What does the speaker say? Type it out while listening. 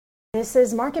This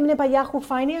is Market Minute by Yahoo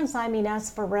Finance. I'm Ines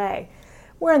Ferre.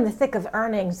 We're in the thick of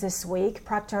earnings this week.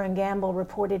 Procter & Gamble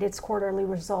reported its quarterly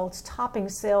results, topping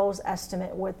sales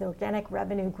estimate with organic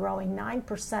revenue growing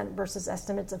 9% versus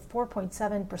estimates of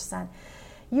 4.7%.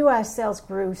 U.S. sales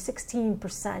grew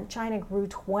 16%. China grew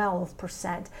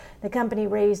 12%. The company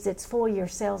raised its full-year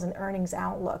sales and earnings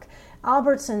outlook.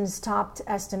 Albertsons topped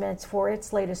estimates for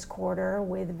its latest quarter,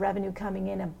 with revenue coming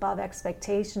in above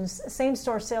expectations.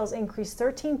 Same-store sales increased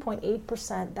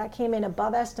 13.8%. That came in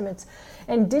above estimates.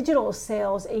 And digital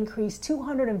sales increased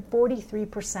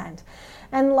 243%.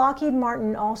 And Lockheed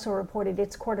Martin also reported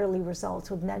its quarterly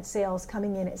results, with net sales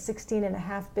coming in at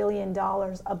 $16.5 billion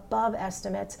above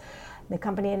estimates. The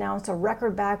company announced a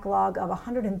record backlog of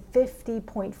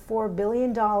 $150.4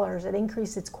 billion. It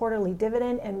increased its quarterly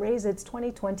dividend and raised its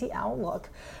 2020 outlook.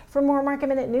 For more Market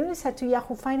Minute news, head to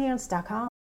yahoofinance.com.